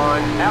 Hold your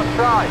line.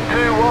 Outside,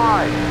 2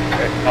 wide.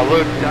 I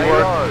looked and Stay you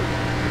weren't. low.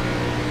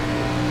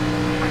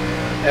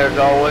 There's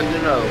always a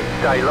no.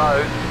 Stay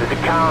low. There's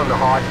a car on the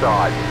high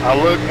side. I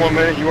looked 1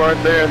 minute, you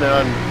weren't there, and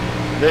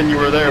then you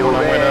were there Still when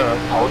I went there. up.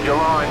 Hold your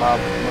line.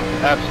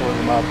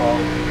 Absolutely my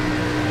fault.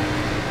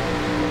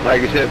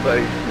 Like I said,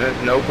 buddy,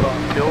 no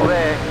problem. Still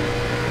there.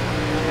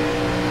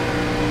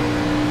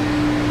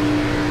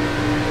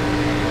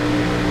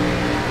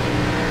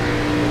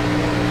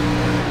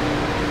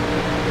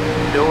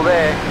 Still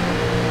there.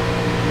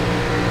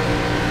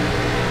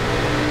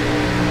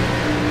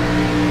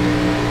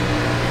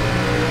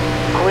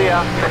 Clear.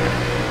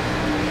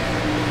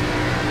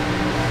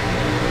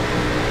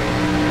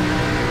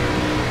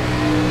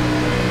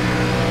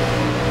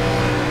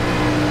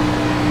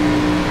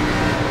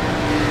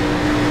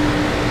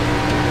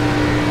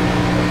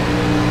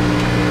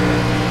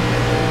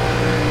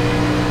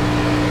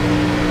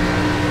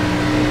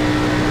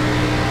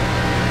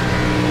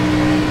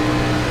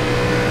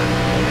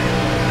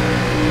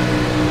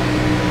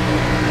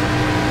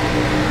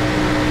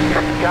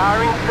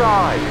 Car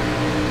inside.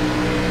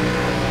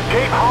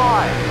 Keep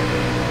high.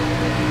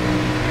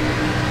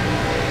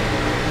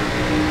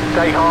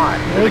 Stay high.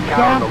 There's Big a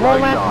car on down, the pull low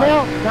that side.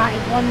 belt, try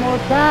it one more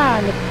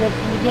time. It's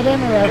fixing to get Keep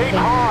interesting.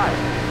 high.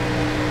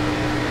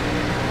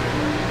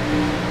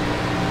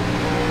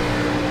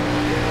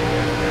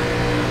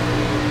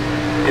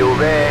 Still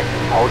there.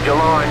 Hold your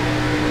line.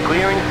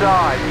 Clear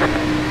inside.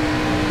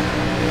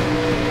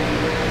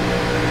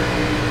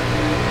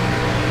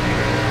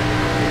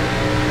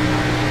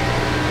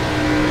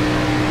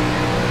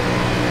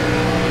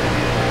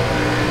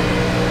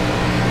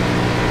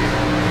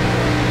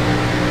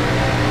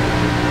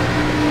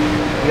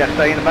 You got to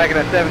stay in the back of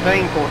that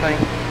 17, 14.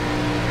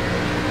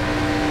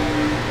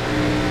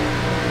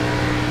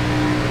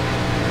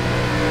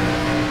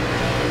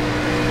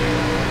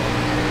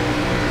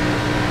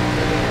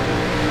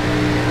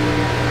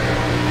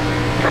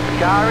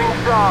 Car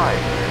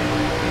inside.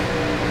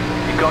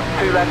 You've got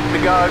 2 laps to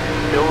go.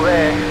 Still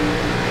there.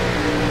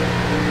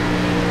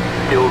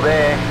 Still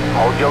there.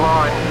 Hold your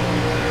line.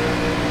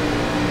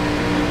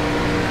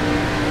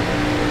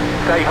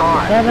 Stay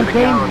high. There's a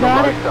car 17's on the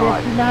got low it,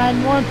 side.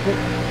 59 wants it.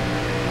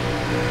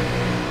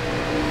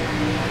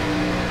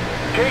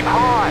 Keep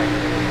high.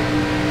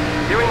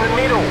 You're in the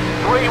middle.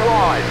 3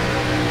 wide.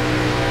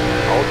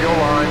 Hold your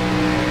line.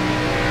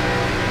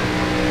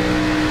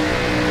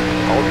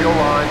 Hold your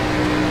line.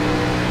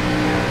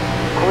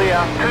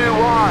 Clear. 2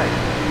 wide.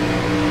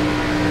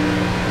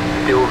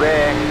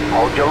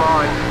 Hold your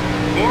line.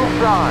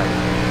 Inside.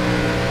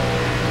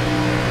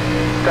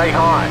 Stay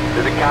high.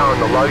 There's a car on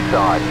the low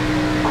side.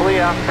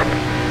 Clear.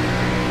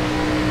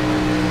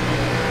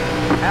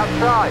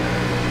 Outside.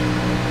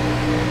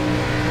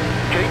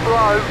 Keep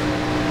low.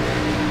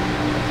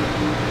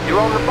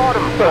 You're on the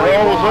bottom. What the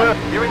hell was that?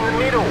 You're in the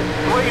middle.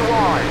 3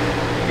 wide.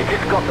 You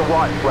just got the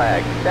white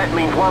flag. That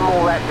means 1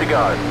 more lap to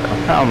go.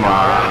 Come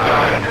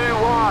on. 2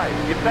 wide.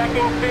 You're back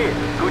in 5th.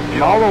 Good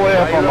job. All the way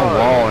up Stay on the low.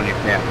 wall and you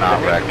can't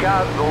not The wreck. next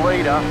car's the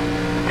leader.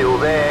 Still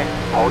there.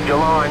 Hold your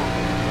line.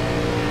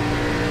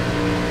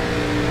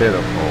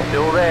 Pitiful.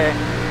 Still there.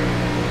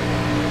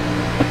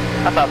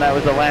 I thought that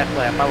was the last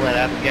lap. I let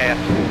out the gas.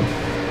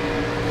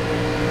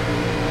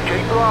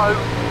 Keep low.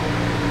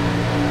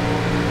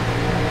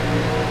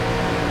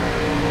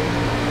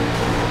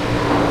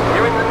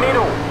 You're in the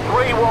middle.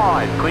 3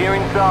 wide. Clear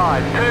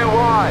inside. 2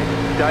 wide.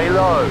 Stay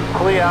low.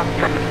 Clear.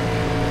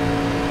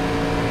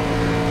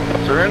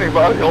 Is there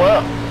anybody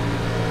left?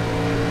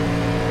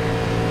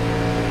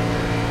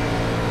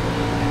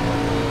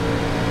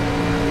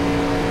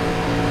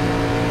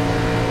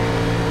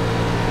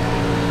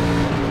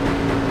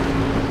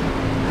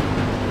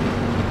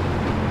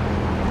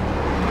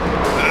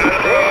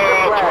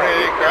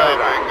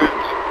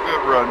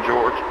 Good run,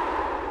 George.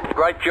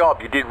 Great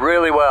job. You did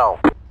really well.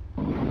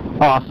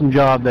 Awesome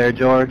job there,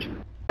 George. Did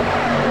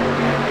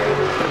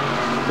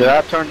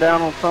I turn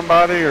down on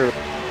somebody or?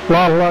 A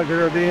lot of luck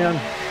here at the end.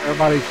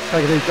 Everybody's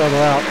taking each other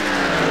out.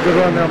 Good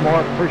run there,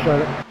 Mark.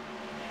 Appreciate it.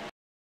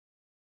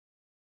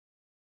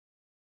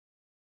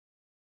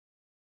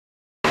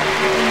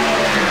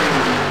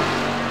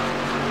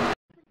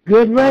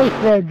 Good race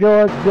there,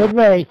 George. Good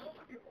race.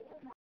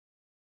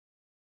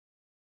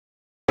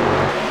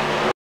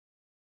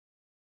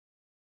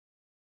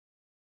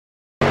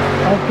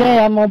 Okay,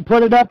 I'm going to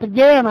put it up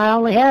again. I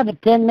only have a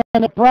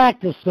 10-minute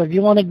practice, so if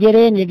you want to get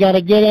in, you got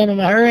to get in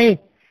a hurry.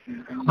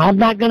 I'm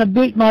not going to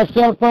beat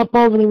myself up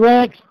over the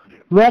wrecks.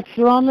 Wrecks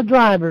are on the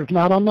drivers,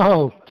 not on the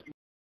host.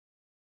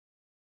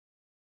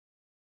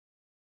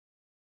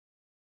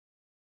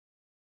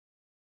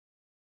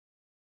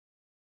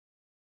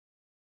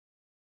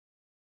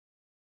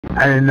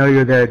 I didn't know you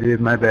were there,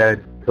 dude. My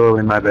bad.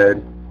 Totally my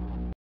bad.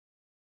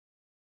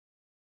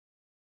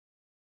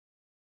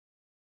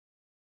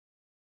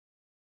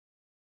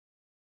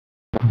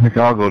 I think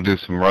I'll go do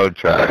some road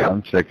track.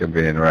 I'm sick of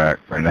being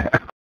wrecked for now.